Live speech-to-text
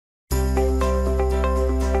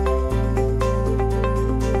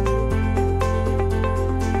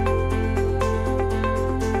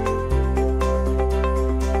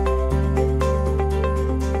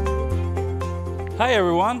Hi,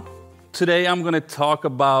 everyone. Today, I'm going to talk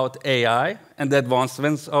about AI and the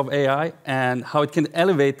advancements of AI and how it can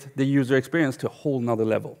elevate the user experience to a whole nother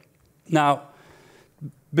level. Now,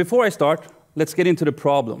 before I start, let's get into the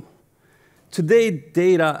problem. Today,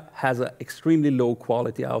 data has an extremely low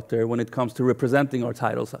quality out there when it comes to representing our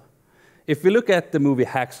titles. If we look at the movie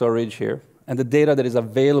Hacksaw Ridge here, and the data that is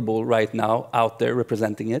available right now out there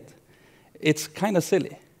representing it, it's kind of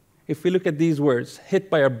silly. If we look at these words, hit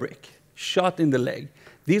by a brick, shot in the leg,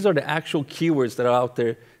 these are the actual keywords that are out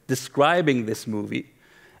there describing this movie.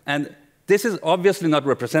 And this is obviously not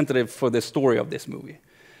representative for the story of this movie.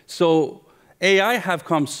 So AI have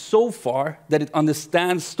come so far that it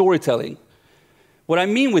understands storytelling. What I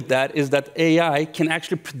mean with that is that AI can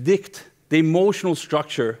actually predict the emotional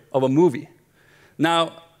structure of a movie.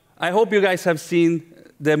 Now, I hope you guys have seen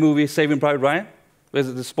the movie Saving Private Ryan.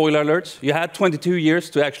 With the spoiler alerts. You had 22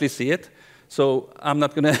 years to actually see it, so I'm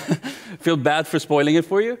not going to feel bad for spoiling it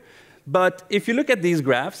for you. But if you look at these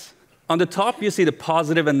graphs, on the top you see the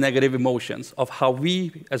positive and negative emotions of how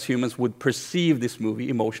we as humans would perceive this movie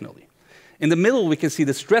emotionally. In the middle, we can see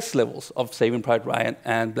the stress levels of Saving Private Ryan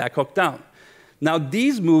and Black Hawk Down. Now,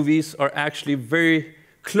 these movies are actually very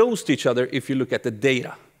close to each other if you look at the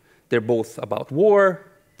data. They're both about war,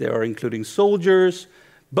 they are including soldiers,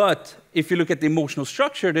 but if you look at the emotional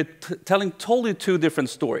structure, they're telling totally two different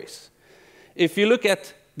stories. If you look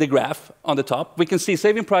at the graph on the top, we can see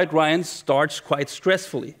Saving Private Ryan starts quite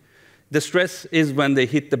stressfully. The stress is when they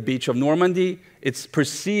hit the beach of Normandy. It's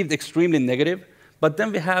perceived extremely negative. But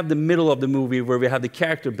then we have the middle of the movie where we have the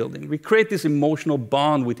character building. We create this emotional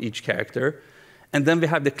bond with each character. And then we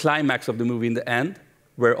have the climax of the movie in the end,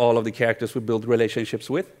 where all of the characters we build relationships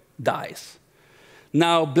with dies.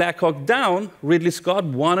 Now, Black Hawk Down, Ridley Scott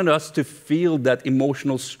wanted us to feel that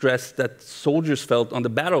emotional stress that soldiers felt on the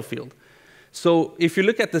battlefield. So if you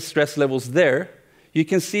look at the stress levels there, you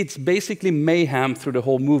can see it's basically mayhem through the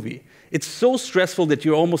whole movie. It's so stressful that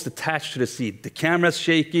you're almost attached to the seat. The camera's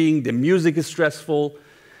shaking, the music is stressful.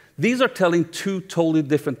 These are telling two totally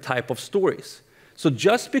different types of stories. So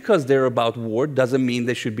just because they're about war doesn't mean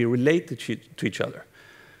they should be related to each other.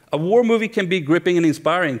 A war movie can be gripping and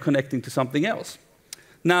inspiring, connecting to something else.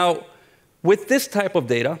 Now, with this type of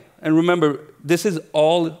data, and remember, this is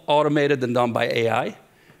all automated and done by AI,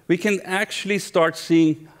 we can actually start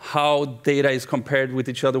seeing how data is compared with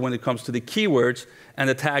each other when it comes to the keywords and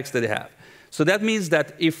the tags that they have. So that means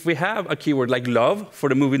that if we have a keyword like love for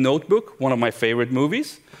the movie Notebook, one of my favorite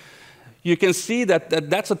movies, you can see that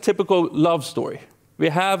that's a typical love story. We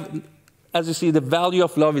have, as you see, the value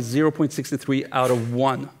of love is 0.63 out of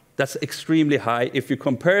 1. That's extremely high if you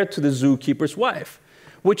compare it to the zookeeper's wife,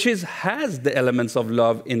 which has the elements of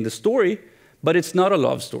love in the story, but it's not a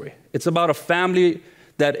love story. It's about a family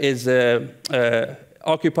that is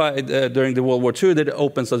occupied during the World War II, that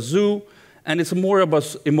opens a zoo, and it's more of an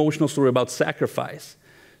emotional story about sacrifice.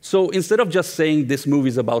 So instead of just saying this movie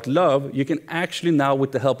is about love, you can actually now,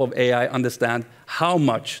 with the help of AI, understand how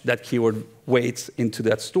much that keyword weights into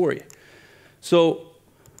that story. So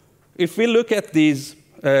if we look at these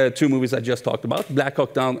two movies I just talked about, Black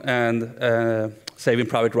Hawk Down and Saving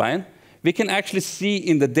Private Ryan, we can actually see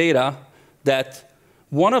in the data that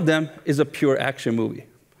one of them is a pure action movie.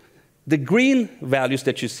 The green values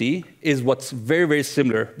that you see is what's very, very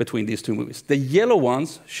similar between these two movies. The yellow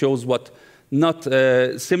ones shows what not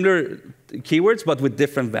similar keywords, but with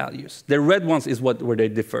different values. The red ones is where they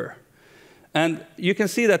differ. And you can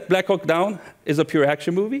see that Black Hawk Down is a pure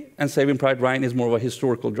action movie, and Saving Private Ryan is more of a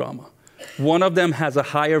historical drama. One of them has a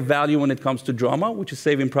higher value when it comes to drama, which is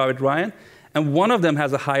Saving Private Ryan, and one of them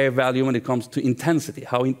has a higher value when it comes to intensity,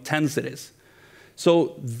 how intense it is.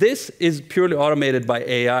 So this is purely automated by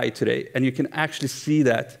AI today, and you can actually see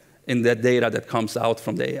that in the data that comes out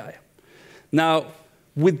from the AI. Now,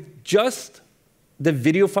 with just the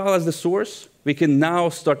video file as the source, we can now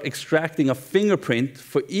start extracting a fingerprint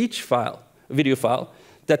for each video file,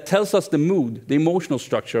 that tells us the mood, the emotional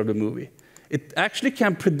structure of the movie. It actually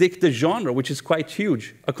can predict the genre, which is quite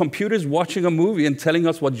huge. A computer is watching a movie and telling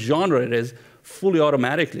us what genre it is fully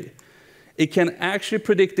automatically. It can actually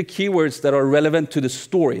predict the keywords that are relevant to the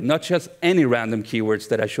story, not just any random keywords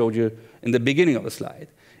that I showed you in the beginning of the slide.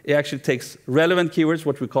 It actually takes relevant keywords,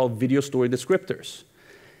 what we call video story descriptors.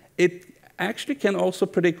 It actually can also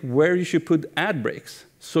predict where you should put ad breaks,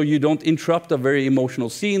 so you don't interrupt a very emotional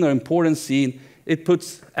scene or important scene. It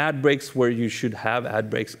puts ad breaks where you should have ad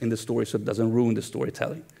breaks in the story so it doesn't ruin the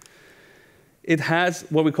storytelling. It has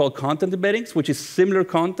what we call content embeddings, which is similar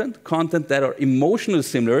content that are emotionally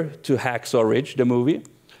similar to Hacksaw Ridge, the movie.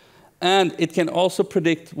 And it can also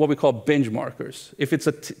predict what we call binge markers. If it's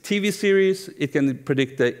a TV series, it can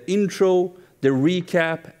predict the intro, the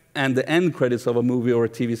recap, and the end credits of a movie or a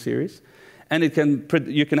TV series. And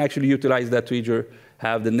you can actually utilize that to either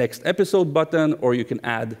have the next episode button, or you can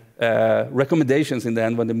add recommendations in the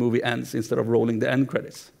end when the movie ends instead of rolling the end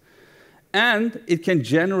credits. And it can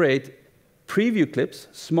generate preview clips,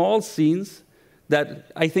 small scenes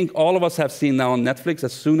that I think all of us have seen now on Netflix.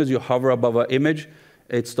 As soon as you hover above an image,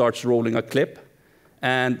 it starts rolling a clip.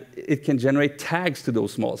 And it can generate tags to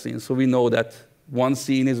those small scenes. So we know that one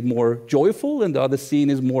scene is more joyful and the other scene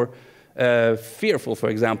is more fearful, for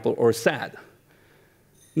example, or sad.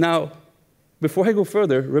 Now, before I go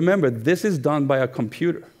further, remember, this is done by a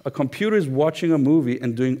computer. A computer is watching a movie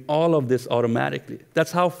and doing all of this automatically.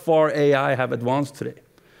 That's how far AI have advanced today.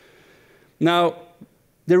 Now,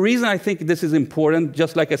 the reason I think this is important,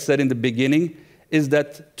 just like I said in the beginning, is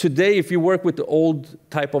that today, if you work with the old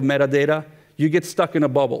type of metadata, you get stuck in a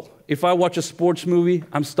bubble. If I watch a sports movie,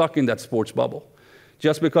 I'm stuck in that sports bubble.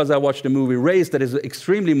 Just because I watched the movie Race that is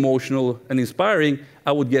extremely emotional and inspiring,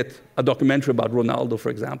 I would get a documentary about Ronaldo, for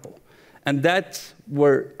example. And that's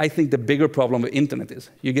where I think the bigger problem with internet is.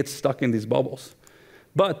 You get stuck in these bubbles.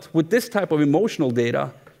 But with this type of emotional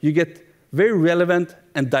data, you get very relevant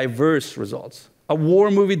and diverse results. A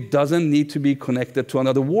war movie doesn't need to be connected to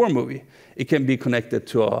another war movie. It can be connected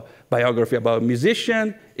to a biography about a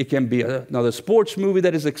musician. It can be another sports movie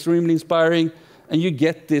that is extremely inspiring. And you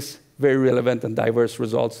get this very relevant and diverse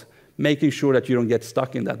results, making sure that you don't get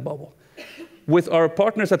stuck in that bubble. With our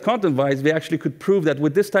partners at ContentWise, we actually could prove that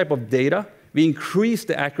with this type of data, we increase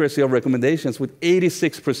the accuracy of recommendations with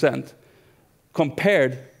 86%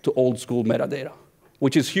 compared to old school metadata,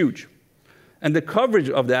 which is huge. And the coverage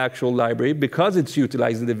of the actual library, because it's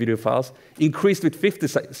utilizing the video files, increased with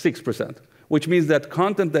 56%, which means that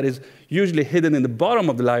content that is usually hidden in the bottom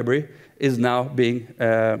of the library is now being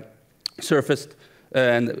surfaced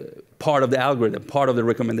and part of the algorithm, part of the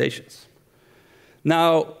recommendations.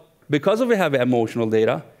 Now, because we have emotional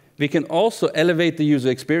data, we can also elevate the user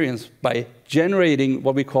experience by generating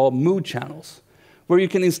what we call mood channels, where you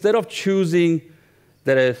can, instead of choosing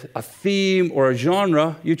that is a theme or a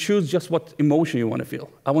genre, you choose just what emotion you want to feel.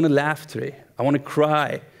 I want to laugh today. I want to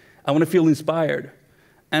cry. I want to feel inspired.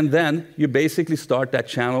 And then you basically start that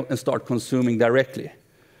channel and start consuming directly.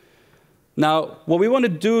 Now, what we want to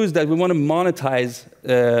do is that we want to monetize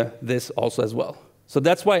this also as well. So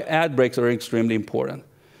that's why ad breaks are extremely important.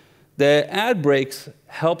 The ad breaks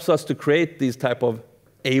helps us to create these type of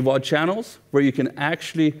AVOD channels where you can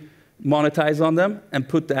actually monetize on them and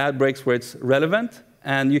put the ad breaks where it's relevant.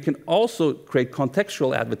 And you can also create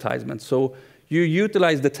contextual advertisements. So you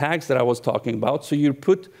utilize the tags that I was talking about. So you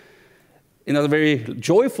put in a very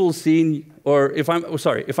joyful scene, or if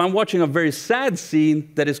I'm watching a very sad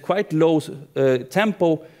scene that is quite low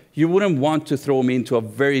tempo, you wouldn't want to throw me into a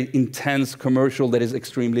very intense commercial that is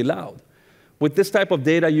extremely loud. With this type of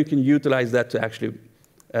data, you can utilize that to actually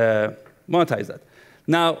monetize that.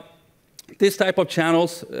 Now, this type of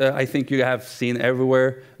channels, I think you have seen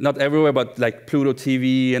everywhere. Not everywhere, but like Pluto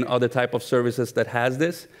TV and other type of services that has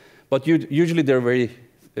this. But usually they're very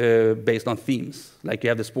based on themes. Like you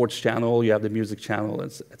have the sports channel, you have the music channel,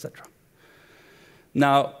 etc.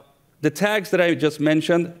 Now, the tags that I just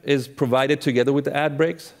mentioned is provided together with the ad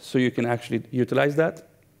breaks, so you can actually utilize that.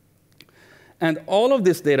 And all of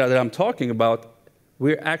this data that I'm talking about,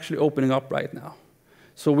 we're actually opening up right now.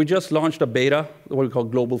 So we just launched a beta, what we call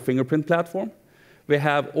Global Fingerprint Platform. We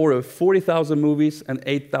have over 40,000 movies and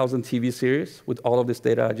 8,000 TV series with all of this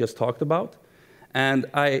data I just talked about. And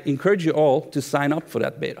I encourage you all to sign up for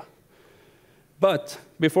that beta. But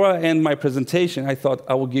before I end my presentation, I thought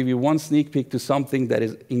I will give you one sneak peek to something that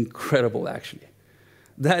is incredible, actually.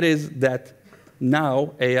 That is that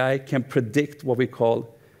now AI can predict what we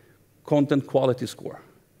call content quality score.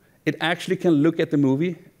 It actually can look at the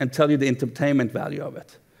movie and tell you the entertainment value of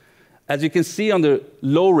it. As you can see on the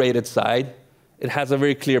low-rated side, it has a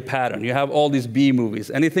very clear pattern. You have all these B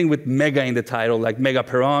movies. Anything with mega in the title, like Mega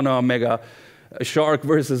Piranha, Mega Shark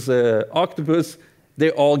versus Octopus,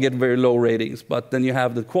 they all get very low ratings. But then you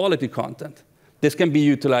have the quality content. This can be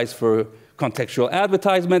utilized for contextual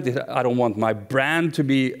advertisement. I don't want my brand to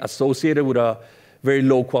be associated with a very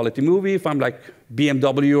low-quality movie if I'm like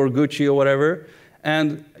BMW or Gucci or whatever.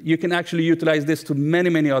 And you can actually utilize this to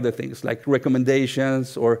many, many other things, like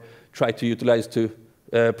recommendations, or try to utilize to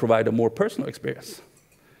provide a more personal experience.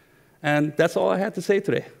 And that's all I had to say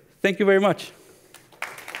today. Thank you very much.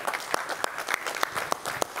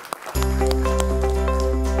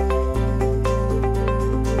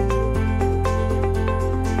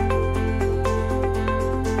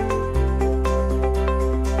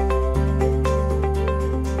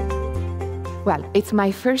 Well, it's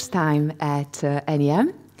my first time at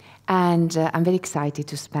NEM. and I'm very excited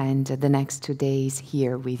to spend the next 2 days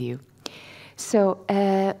here with you. So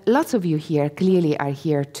lots of you here clearly are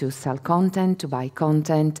here to sell content, to buy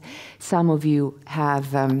content. Some of you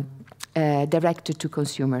have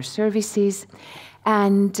direct-to-consumer services,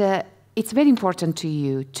 and it's very important to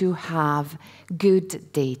you to have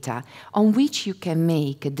good data on which you can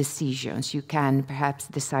make decisions. You can perhaps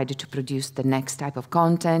decide to produce the next type of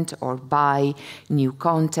content or buy new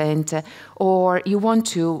content, or you want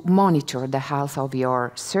to monitor the health of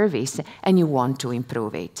your service and you want to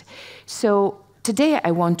improve it. So today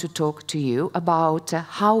I want to talk to you about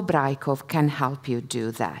how Brajkov can help you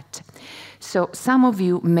do that. So some of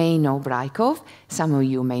you may know Brajkov, some of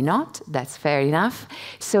you may not, that's fair enough.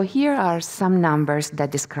 So here are some numbers that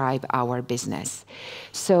describe our business.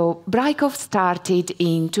 So Brajkov started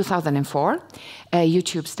in 2004,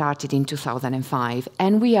 YouTube started in 2005,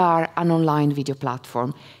 and we are an online video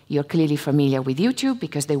platform. You're clearly familiar with YouTube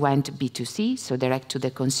because they went B2C, so direct to the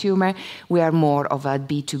consumer. We are more of a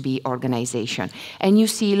B2B organization. And you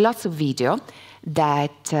see lots of video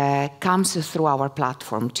that comes through our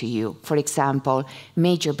platform to you. For example,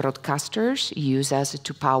 major broadcasters use us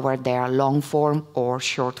to power their long-form or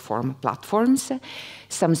short-form platforms.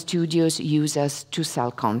 Some studios use us to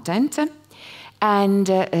sell content,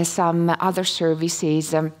 and some other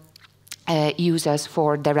services use us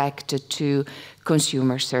for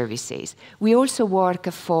direct-to-consumer services. We also work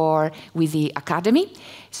with the Academy.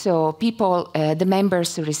 So the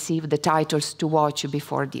members receive the titles to watch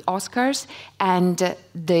before the Oscars, and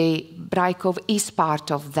the Brajkov is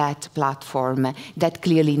part of that platform that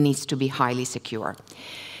clearly needs to be highly secure.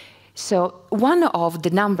 So one of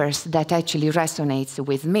the numbers that actually resonates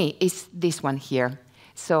with me is this one here.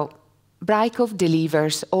 So Brajkov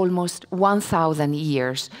delivers almost 1,000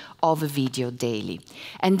 years of video daily.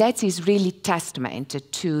 And that is really testament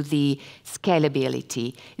to the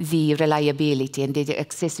scalability, the reliability, and the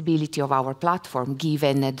accessibility of our platform,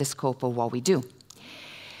 given the scope of what we do.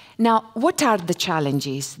 Now, what are the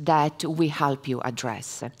challenges that we help you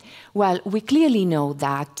address? Well, we clearly know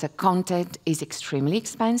that content is extremely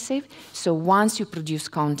expensive. So once you produce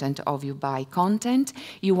content or you buy content,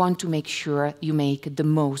 you want to make sure you make the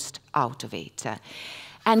most out of it.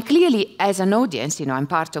 And clearly, as an audience, I'm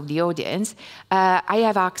part of the audience, I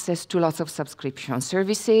have access to lots of subscription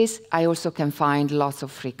services. I also can find lots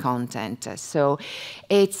of free content. So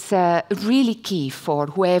it's really key for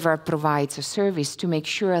whoever provides a service to make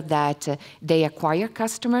sure that they acquire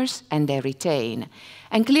customers and they retain.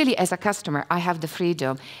 And clearly, as a customer, I have the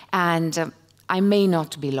freedom, and I may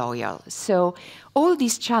not be loyal. So all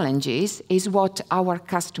these challenges is what our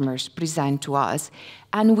customers present to us,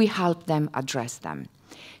 and we help them address them.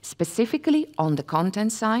 Specifically, on the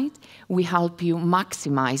content side, we help you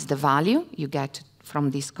maximize the value you get from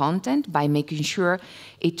this content by making sure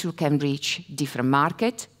it can reach different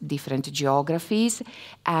markets, different geographies,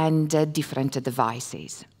 and different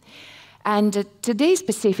devices. And today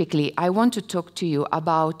specifically, I want to talk to you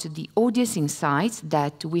about the audience insights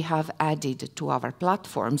that we have added to our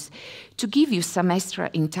platforms to give you some extra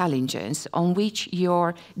intelligence on which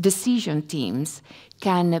your decision teams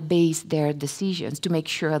can base their decisions to make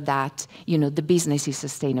sure that the business is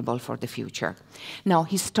sustainable for the future. Now,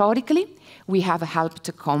 historically, we have helped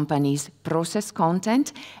companies process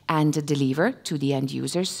content and deliver to the end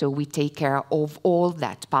users, so we take care of all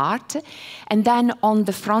that part. And then on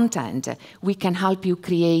the front end, we can help you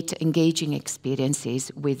create engaging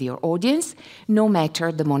experiences with your audience, no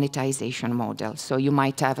matter the monetization model. So you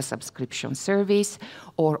might have a subscription service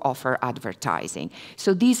or offer advertising.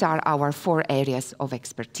 So these are our 4 areas of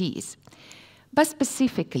expertise. But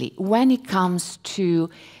specifically, when it comes to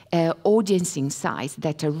audience insights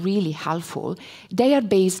that are really helpful, they are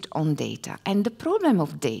based on data. And the problem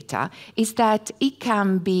of data is that it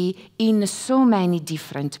can be in so many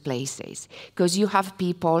different places, because you have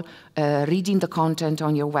people reading the content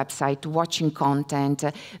on your website, watching content,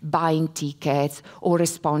 buying tickets, or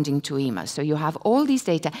responding to emails. So you have all this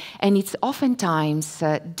data, and it's oftentimes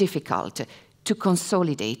difficult to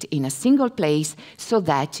consolidate in a single place so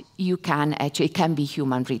that it can be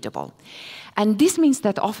human readable. And this means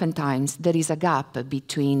that oftentimes there is a gap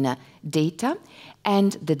between data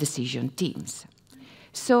and the decision teams.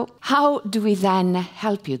 So how do we then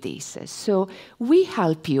help you this? So we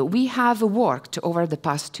help you. We have worked over the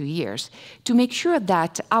past 2 years to make sure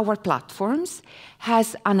that our platforms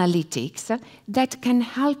has analytics that can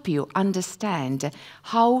help you understand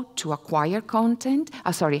how to acquire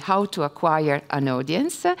how to acquire an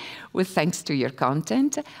audience with thanks to your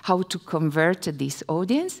content, how to convert this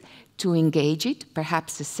audience to engage it,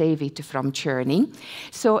 perhaps save it from churning.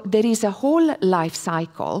 So there is a whole life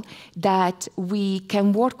cycle that we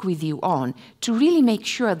can work with you on to really make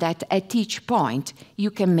sure that at each point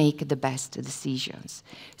you can make the best decisions.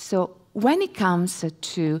 So when it comes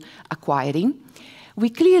to acquiring, we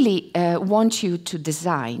clearly want you to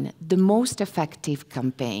design the most effective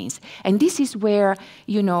campaigns. And this is where,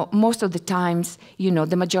 most of the times,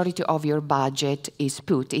 the majority of your budget is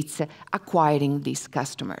put. It's acquiring these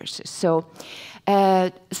customers. So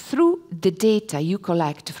through the data you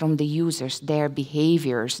collect from the users, their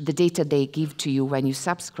behaviors, the data they give to you when you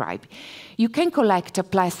subscribe, you can collect a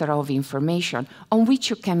plethora of information on which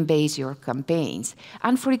you can base your campaigns.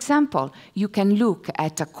 And for example, you can look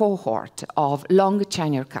at a cohort of long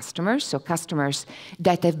tenure customers, so customers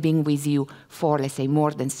that have been with you for, let's say,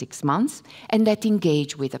 more than 6 months, and that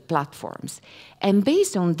engage with the platforms. And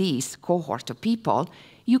based on this cohort of people,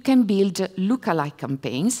 you can build lookalike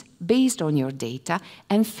campaigns based on your data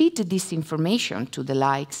and feed this information to the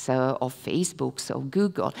likes of Facebook, of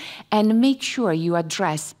Google, and make sure you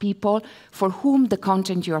address people for whom the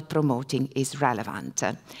content you are promoting is relevant.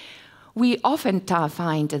 We often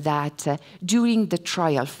find that during the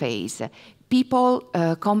trial phase,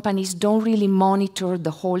 companies don't really monitor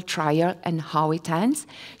the whole trial and how it ends.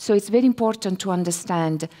 So it's very important to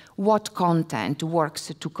understand what content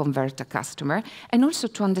works to convert a customer and also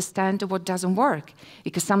to understand what doesn't work,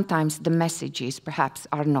 because sometimes the messages perhaps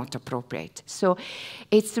are not appropriate. So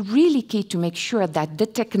it's really key to make sure that the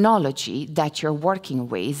technology that you're working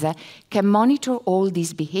with can monitor all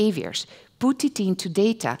these behaviors, put it into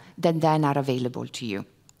data that then are available to you.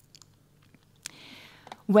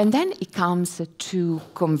 When then it comes to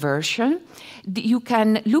conversion, you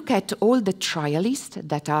can look at all the trialists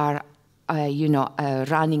that are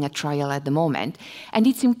running a trial at the moment. And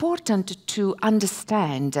it's important to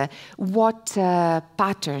understand what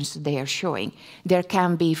patterns they are showing. There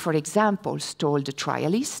can be, for example, stalled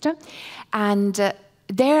trialist, and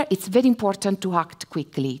there, it's very important to act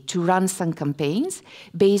quickly, to run some campaigns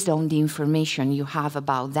based on the information you have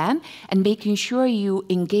about them and making sure you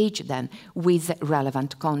engage them with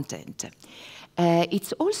relevant content.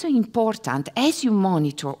 It's also important, as you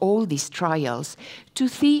monitor all these trials, to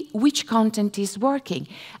see which content is working.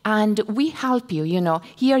 And we help you,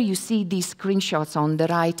 here you see these screenshots on the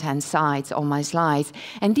right-hand side on my slides.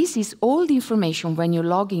 And this is all the information when you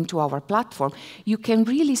log into our platform. You can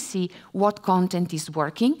really see what content is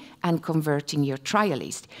working and converting your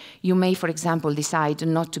trialist. You may, for example, decide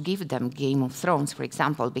not to give them Game of Thrones, for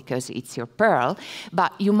example, because it's your pearl,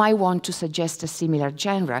 but you might want to suggest a similar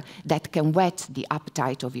genre that can whet the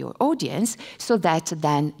appetite of your audience so that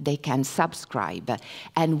then they can subscribe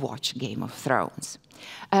and watch Game of Thrones.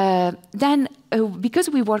 Because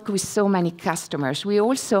we work with so many customers,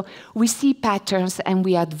 we see patterns and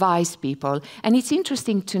we advise people. And it's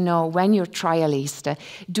interesting to know when your trialists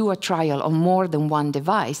do a trial on more than one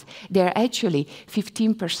device, they're actually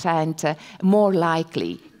 15% more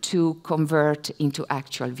likely to convert into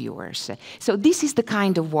actual viewers. So this is the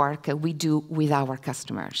kind of work we do with our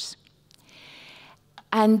customers.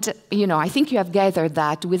 And, I think you have gathered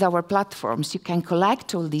that with our platforms, you can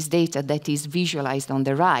collect all this data that is visualized on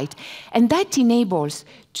the right, and that enables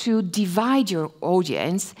to divide your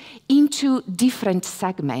audience into different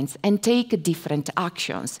segments and take different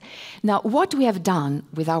actions. Now, what we have done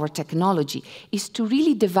with our technology is to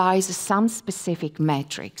really devise some specific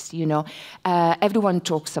metrics. Everyone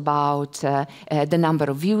talks about the number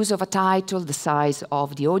of views of a title, the size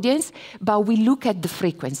of the audience, but we look at the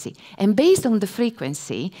frequency. And based on the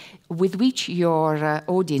frequency with which your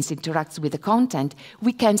audience interacts with the content,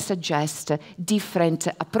 we can suggest different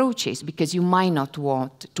approaches, because you might not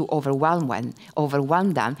want to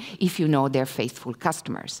overwhelm them if you know they're faithful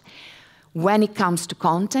customers. When it comes to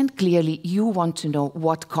content, clearly you want to know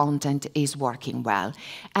what content is working well.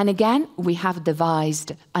 And again, we have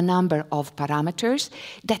devised a number of parameters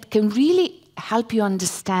that can really help you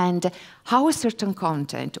understand how a certain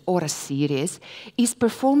content or a series is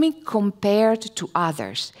performing compared to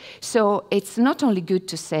others. So it's not only good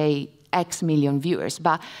to say X million viewers,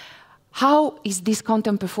 but how is this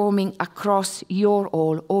content performing across your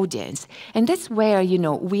whole audience? And that's where,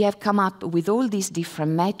 we have come up with all these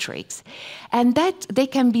different metrics. And that they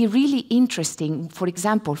can be really interesting, for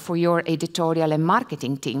example, for your editorial and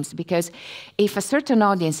marketing teams, because if a certain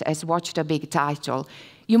audience has watched a big title,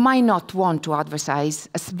 you might not want to advertise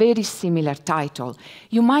a very similar title.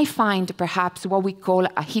 You might find perhaps what we call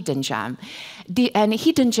a hidden gem. And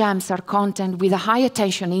hidden gems are content with a high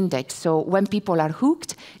attention index, so when people are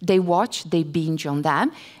hooked, they watch, they binge on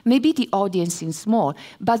them. Maybe the audience is small,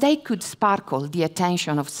 but they could sparkle the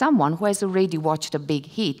attention of someone who has already watched a big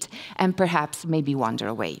hit and perhaps maybe wander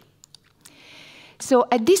away. So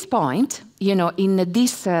at this point, in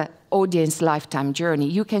this audience lifetime journey,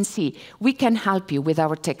 you can see we can help you with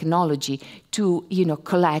our technology to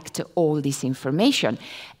collect all this information.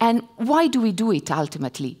 And why do we do it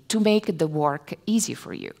ultimately? To make the work easy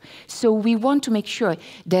for you. So we want to make sure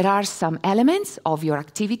there are some elements of your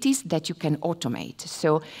activities that you can automate.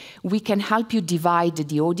 So we can help you divide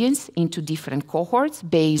the audience into different cohorts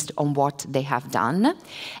based on what they have done,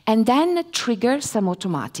 and then trigger some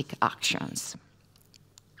automatic actions.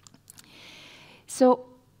 So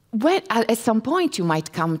at some point, you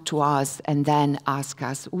might come to us and then ask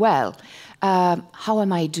us, well, how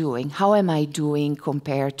am I doing? How am I doing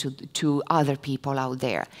compared to other people out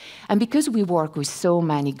there? And because we work with so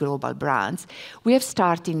many global brands, we have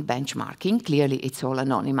started benchmarking. Clearly, it's all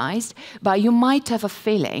anonymized, but you might have a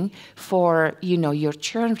feeling for your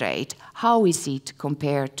churn rate. How is it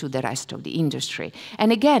compared to the rest of the industry?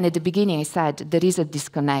 And again, at the beginning, I said there is a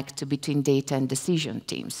disconnect between data and decision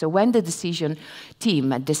teams. So when the decision team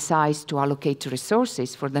decides to allocate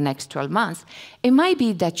resources for the next 12 months, it might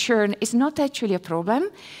be that churn is not actually a problem.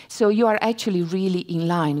 So you are actually really in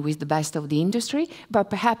line with the best of the industry, but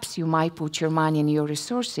perhaps you might put your money and your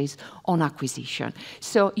resources on acquisition.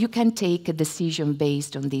 So you can take a decision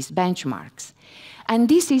based on these benchmarks. And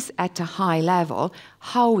this is at a high level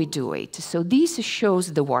how we do it. So this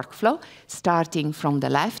shows the workflow, starting from the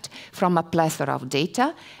left, from a plethora of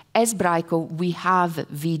data. As Brico, we have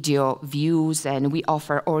video views, and we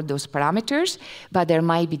offer all those parameters, but there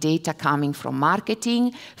might be data coming from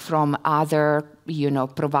marketing, from other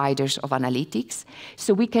providers of analytics.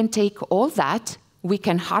 So we can take all that, we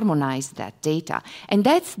can harmonize that data. And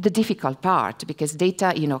that's the difficult part, because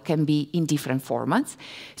data can be in different formats.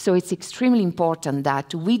 So it's extremely important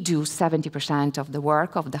that we do 70% of the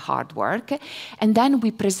work, of the hard work, and then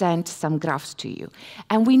we present some graphs to you.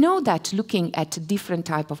 And we know that looking at different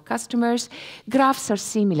type of customers, graphs are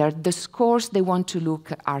similar. The scores they want to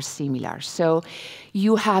look are similar. So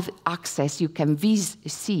you have access, you can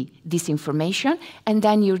see this information, and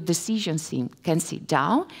then your decision team can sit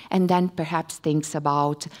down and then perhaps think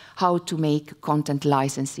about how to make content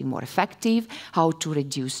licensing more effective, how to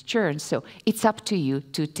reduce churn. So it's up to you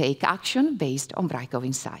to take action based on Brico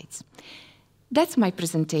insights. That's my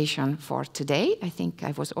presentation for today. I think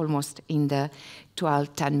I was almost in the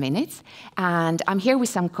 10 minutes. And I'm here with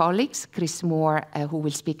some colleagues, Chris Moore, who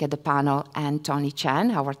will speak at the panel, and Tony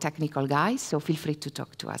Chen, our technical guy. So feel free to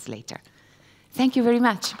talk to us later. Thank you very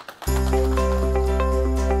much.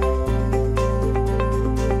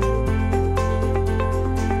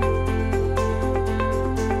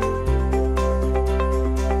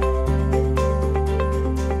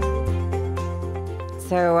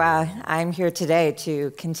 So I'm here today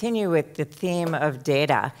to continue with the theme of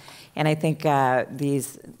data. And I think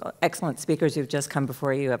these excellent speakers who've just come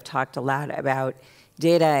before you have talked a lot about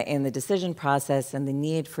data in the decision process and the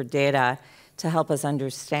need for data to help us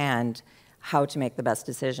understand how to make the best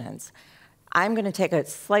decisions. I'm going to take a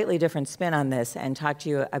slightly different spin on this and talk to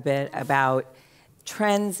you a bit about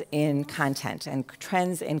trends in content and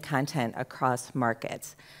trends in content across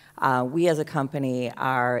markets. We as a company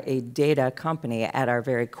are a data company at our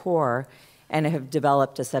very core and have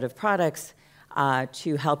developed a set of products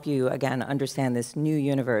to help you, again, understand this new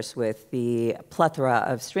universe with the plethora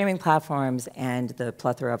of streaming platforms and the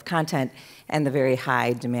plethora of content and the very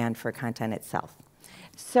high demand for content itself.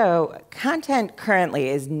 So content currently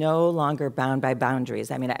is no longer bound by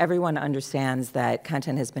boundaries. I mean, everyone understands that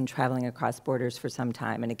content has been traveling across borders for some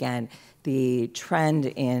time. And again, the trend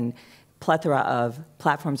in plethora of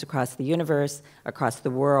platforms across the universe, across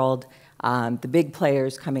the world, the big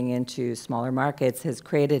players coming into smaller markets has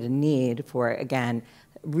created a need for, again,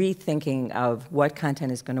 rethinking of what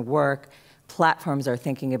content is going to work. Platforms are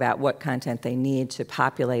thinking about what content they need to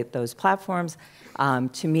populate those platforms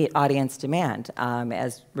to meet audience demand.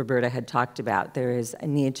 As Roberta had talked about, there is a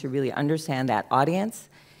need to really understand that audience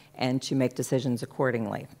and to make decisions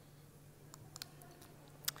accordingly.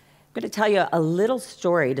 I'm going to tell you a little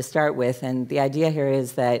story to start with, and the idea here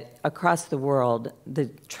is that across the world, the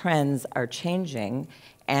trends are changing,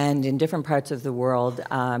 and in different parts of the world,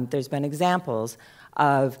 there's been examples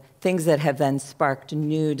of things that have then sparked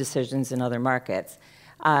new decisions in other markets.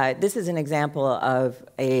 This is an example of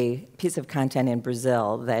a piece of content in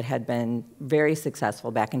Brazil that had been very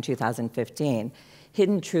successful back in 2015.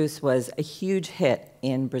 Hidden Truths was a huge hit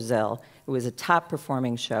in Brazil. It was a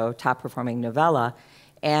top-performing show, top-performing novella,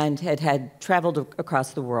 and had traveled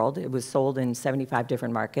across the world. It was sold in 75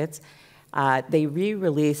 different markets. They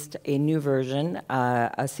re-released a new version,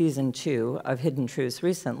 a season 2 of Hidden Truths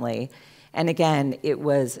recently, and again, it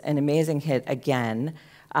was an amazing hit again,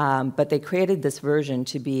 but they created this version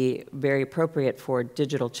to be very appropriate for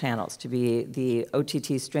digital channels, to be the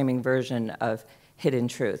OTT streaming version of Hidden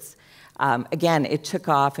Truths. Again, it took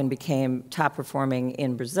off and became top-performing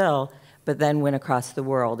in Brazil, but then went across the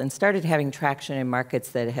world and started having traction in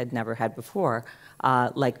markets that it had never had before,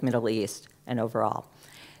 like Middle East and overall.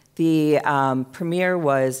 The premiere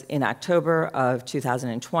was in October of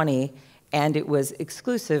 2020, and it was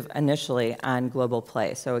exclusive initially on Global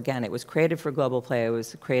Play. So again, it was created for Global Play. It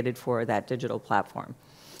was created for that digital platform.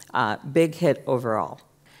 Big hit overall.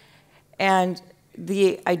 And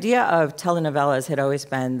the idea of telenovelas had always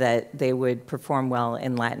been that they would perform well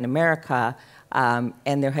in Latin America, and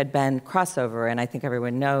there had been crossover, and I think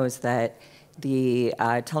everyone knows that the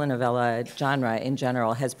telenovela genre in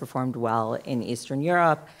general has performed well in Eastern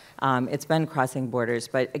Europe. It's been crossing borders,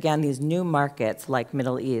 but again, these new markets like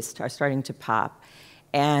Middle East are starting to pop.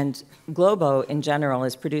 And Globo in general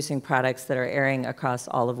is producing products that are airing across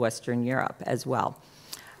all of Western Europe as well.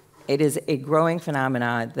 It is a growing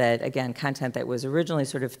phenomenon that, again, content that was originally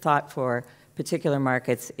sort of thought for particular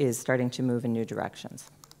markets is starting to move in new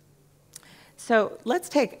directions. So let's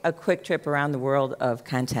take a quick trip around the world of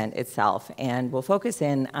content itself, and we'll focus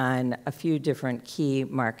in on a few different key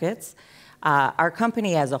markets. Our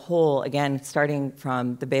company as a whole, again, starting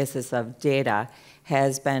from the basis of data,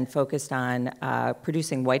 has been focused on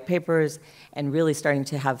producing white papers and really starting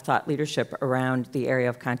to have thought leadership around the area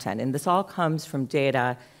of content. And this all comes from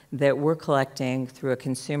data that we're collecting through a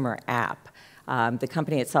consumer app. The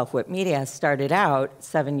company itself, Whip Media, started out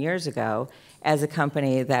 7 years ago as a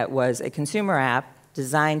company that was a consumer app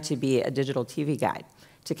designed to be a digital TV guide,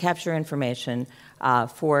 to capture information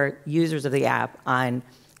for users of the app on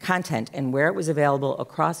content and where it was available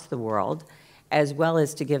across the world, as well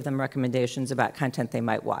as to give them recommendations about content they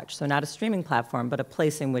might watch. So not a streaming platform, but a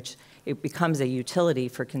place in which it becomes a utility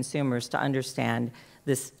for consumers to understand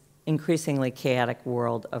this increasingly chaotic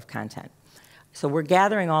world of content. So we're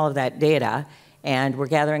gathering all of that data, and we're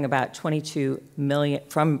gathering about 22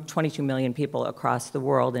 million people across the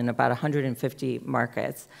world in about 150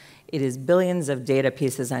 markets. It is billions of data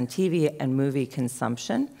pieces on TV and movie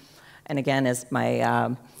consumption. And again, as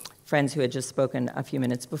my friends who had just spoken a few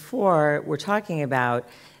minutes before, we're talking about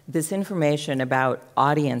this information about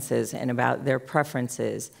audiences and about their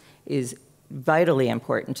preferences is vitally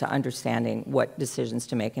important to understanding what decisions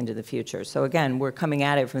to make into the future. So again, we're coming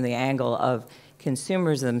at it from the angle of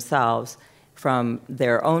consumers themselves, from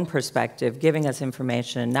their own perspective, giving us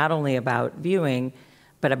information not only about viewing,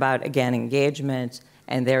 but about, again, engagement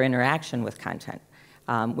and their interaction with content,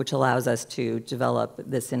 which allows us to develop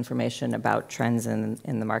this information about trends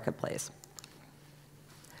in the marketplace.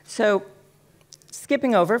 So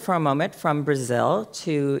skipping over for a moment from Brazil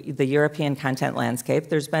to the European content landscape,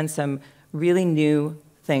 there's been some really new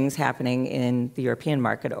things happening in the European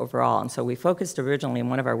market overall. And so we focused originally in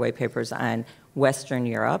one of our white papers on Western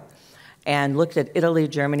Europe and looked at Italy,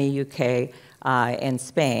 Germany, UK, and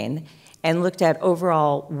Spain, and looked at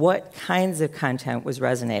overall what kinds of content was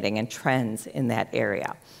resonating and trends in that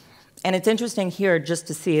area. And it's interesting here just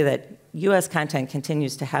to see that US content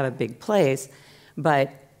continues to have a big place,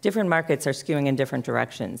 but different markets are skewing in different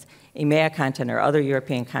directions. EMEA content or other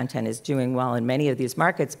European content is doing well in many of these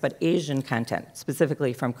markets, but Asian content,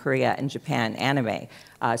 specifically from Korea and Japan, anime,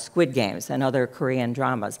 Squid Games, and other Korean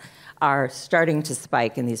dramas, are starting to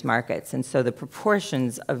spike in these markets. And so the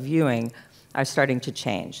proportions of viewing are starting to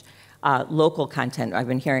change. Local content, I've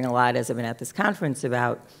been hearing a lot as I've been at this conference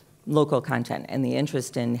about local content and the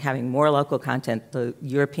interest in having more local content, the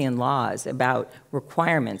European laws about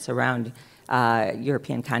requirements around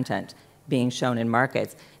European content being shown in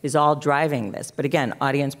markets is all driving this. But again,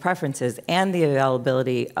 audience preferences and the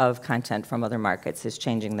availability of content from other markets is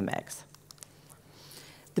changing the mix.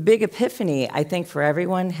 The big epiphany, I think, for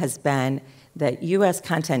everyone has been that US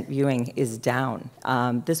content viewing is down.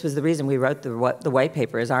 This was the reason we wrote the white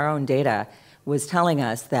paper, is our own data was telling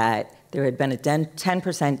us that there had been a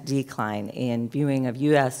 10% decline in viewing of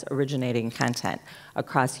US originating content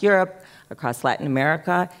across Europe, across Latin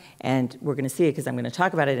America, and we're going to see it because I'm going to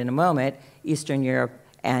talk about it in a moment, Eastern Europe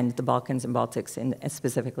and the Balkans and Baltics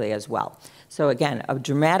specifically as well. So again, a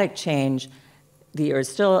dramatic change. There is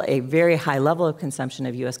still a very high level of consumption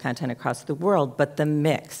of US content across the world, but the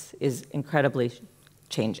mix is incredibly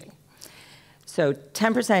changing. So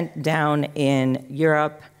 10% down in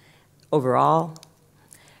Europe overall,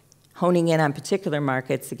 Honing in on particular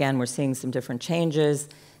markets, again, we're seeing some different changes.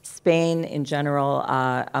 Spain, in general,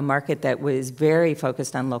 a market that was very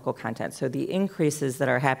focused on local content. So the increases that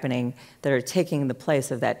are happening, that are taking the place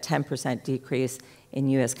of that 10% decrease in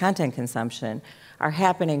US content consumption, are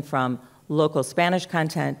happening from local Spanish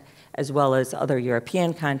content, as well as other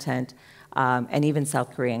European content, and even South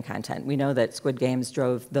Korean content. We know that Squid Games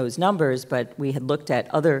drove those numbers, but we had looked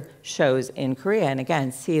at other shows in Korea, and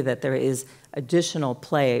again, see that there is additional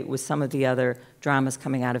play with some of the other dramas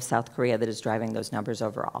coming out of South Korea that is driving those numbers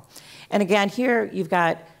overall. And again, here you've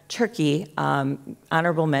got Turkey,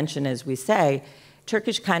 honorable mention, as we say.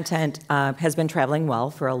 Turkish content has been traveling well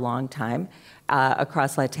for a long time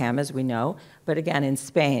across LATAM, as we know, but again, in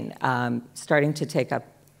Spain, starting to take up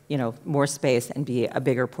more space and be a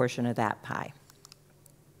bigger portion of that pie.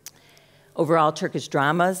 Overall, Turkish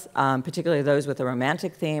dramas, particularly those with a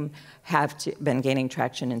romantic theme, have been gaining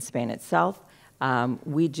traction in Spain itself.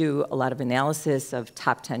 We do a lot of analysis of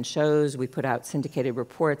top 10 shows. We put out syndicated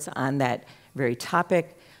reports on that very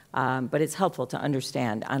topic, but it's helpful to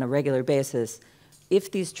understand on a regular basis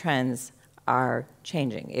if these trends are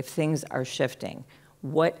changing, if things are shifting,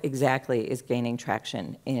 what exactly is gaining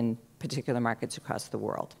traction in particular markets across the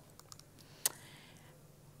world.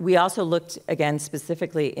 We also looked, again,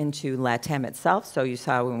 specifically into LATAM itself. So you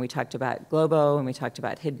saw when we talked about Globo and we talked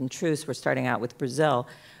about Hidden Truths, we're starting out with Brazil.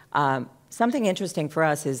 Something interesting for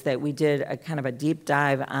us is that we did a kind of a deep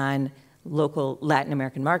dive on local Latin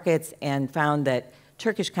American markets and found that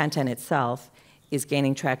Turkish content itself is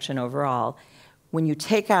gaining traction overall. When you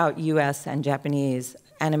take out US and Japanese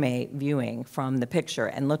anime viewing from the picture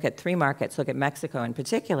and look at 3 markets, look at Mexico in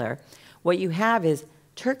particular, what you have is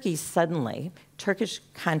Turkey suddenly, Turkish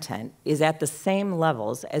content is at the same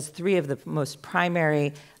levels as 3 of the most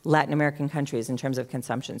primary Latin American countries in terms of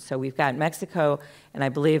consumption. So we've got Mexico, and I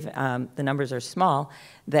believe the numbers are small,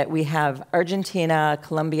 that we have Argentina,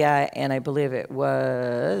 Colombia, and I believe it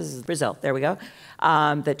was Brazil, there we go.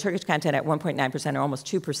 The Turkish content at 1.9% or almost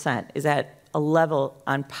 2% is at a level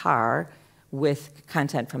on par with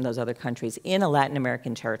content from those other countries in a Latin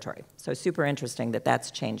American territory. So super interesting that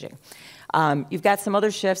that's changing. You've got some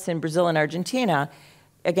other shifts in Brazil and Argentina.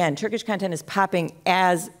 Again, Turkish content is popping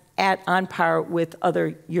on par with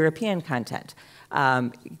other European content.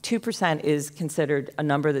 2% is considered a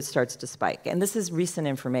number that starts to spike. And this is recent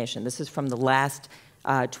information. This is from the last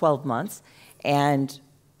 12 months. And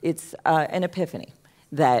it's an epiphany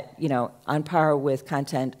that, on par with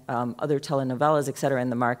content, other telenovelas, et cetera, in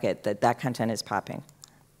the market, that content is popping.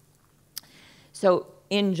 So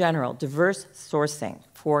in general, diverse sourcing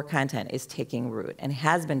for content is taking root and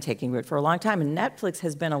has been taking root for a long time. And Netflix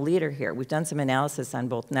has been a leader here. We've done some analysis on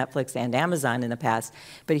both Netflix and Amazon in the past.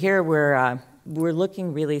 But here we're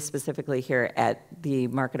looking really specifically here at the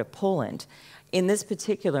market of Poland. In this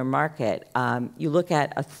particular market, you look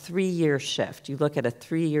at a 3-year shift. You look at a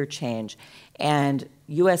 3-year change. And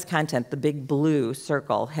US content, the big blue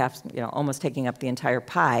circle, almost taking up the entire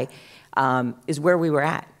pie, is where we were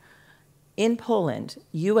at. In Poland,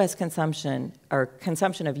 US consumption, or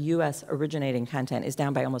consumption of US originating content is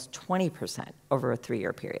down by almost 20% over a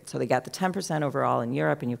 3-year period. So they got the 10% overall in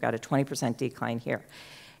Europe, and you've got a 20% decline here.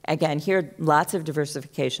 Again, here, lots of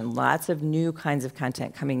diversification, lots of new kinds of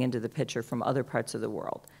content coming into the picture from other parts of the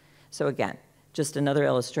world. So again, just another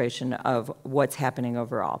illustration of what's happening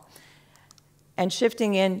overall. And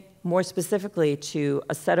shifting in more specifically to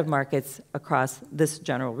a set of markets across this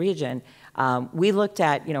general region, we looked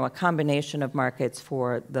at a combination of markets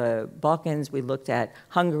for the Balkans. We looked at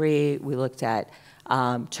Hungary. We looked at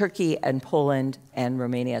Turkey and Poland and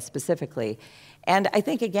Romania specifically. And I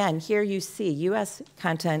think, again, here you see US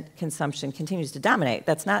content consumption continues to dominate.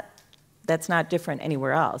 That's not different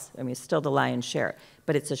anywhere else. I mean, it's still the lion's share,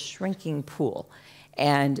 but it's a shrinking pool.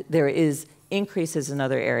 And there is increases in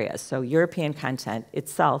other areas. So European content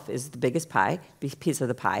itself is the biggest piece of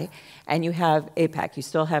the pie. And you have APAC. You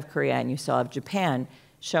still have Korea, and you still have Japan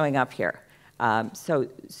showing up here. So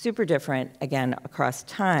super different, again, across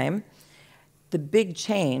time. The big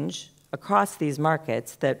change across these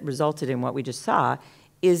markets that resulted in what we just saw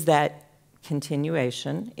is that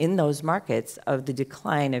continuation in those markets of the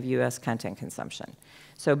decline of US content consumption.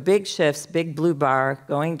 So big shifts, big blue bar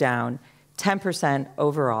going down, 10%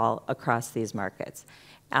 overall across these markets.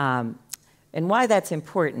 And why that's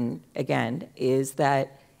important, again, is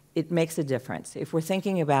that it makes a difference. If we're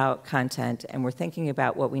thinking about content and we're thinking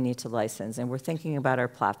about what we need to license and we're thinking about our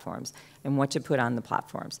platforms and what to put on the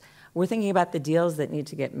platforms, we're thinking about the deals that need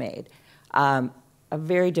to get made. A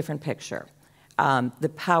very different picture. the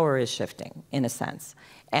power is shifting, in a sense.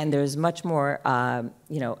 And there's much more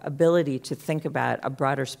ability to think about a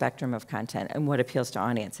broader spectrum of content and what appeals to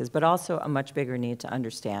audiences, but also a much bigger need to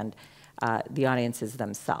understand the audiences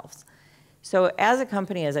themselves. So as a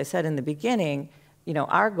company, as I said in the beginning,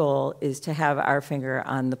 our goal is to have our finger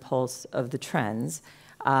on the pulse of the trends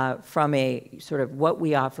from a sort of what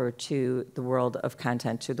we offer to the world of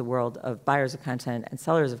content, to the world of buyers of content and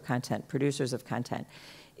sellers of content, producers of content,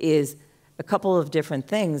 is a couple of different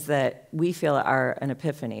things that we feel are an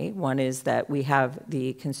epiphany. One is that we have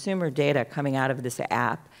the consumer data coming out of this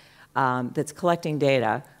app that's collecting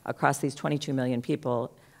data across these 22 million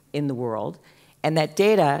people in the world. And that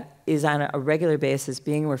data is on a regular basis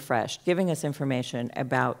being refreshed, giving us information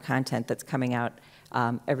about content that's coming out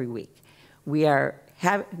every week. We have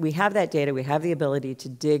that data, we have the ability to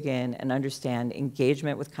dig in and understand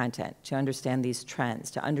engagement with content, to understand these trends,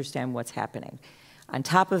 to understand what's happening. On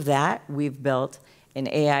top of that, we've built an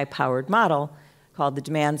AI-powered model called the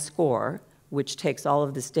Demand Score, which takes all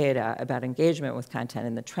of this data about engagement with content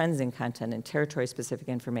and the trends in content and territory-specific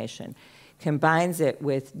information, combines it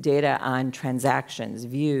with data on transactions,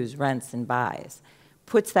 views, rents, and buys,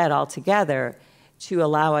 puts that all together to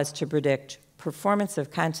allow us to predict performance of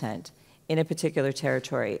content in a particular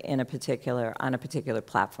territory, on a particular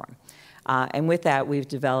platform. And with that, we've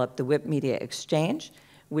developed the WIP Media Exchange,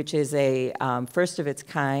 which is a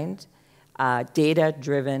first-of-its-kind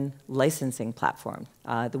data-driven licensing platform,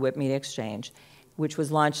 the WIP Media Exchange, which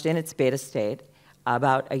was launched in its beta state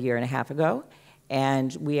about a year and a half ago.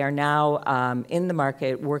 And we are now in the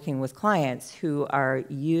market working with clients who are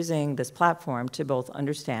using this platform to both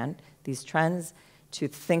understand these trends, to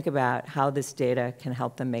think about how this data can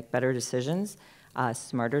help them make better decisions,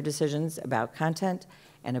 smarter decisions about content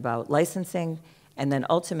and about licensing, and then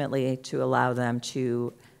ultimately to allow them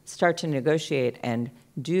to start to negotiate and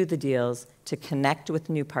do the deals to connect with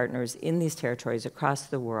new partners in these territories across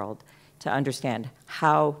the world to understand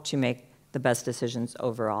how to make the best decisions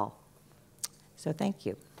overall. So thank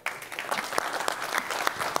you.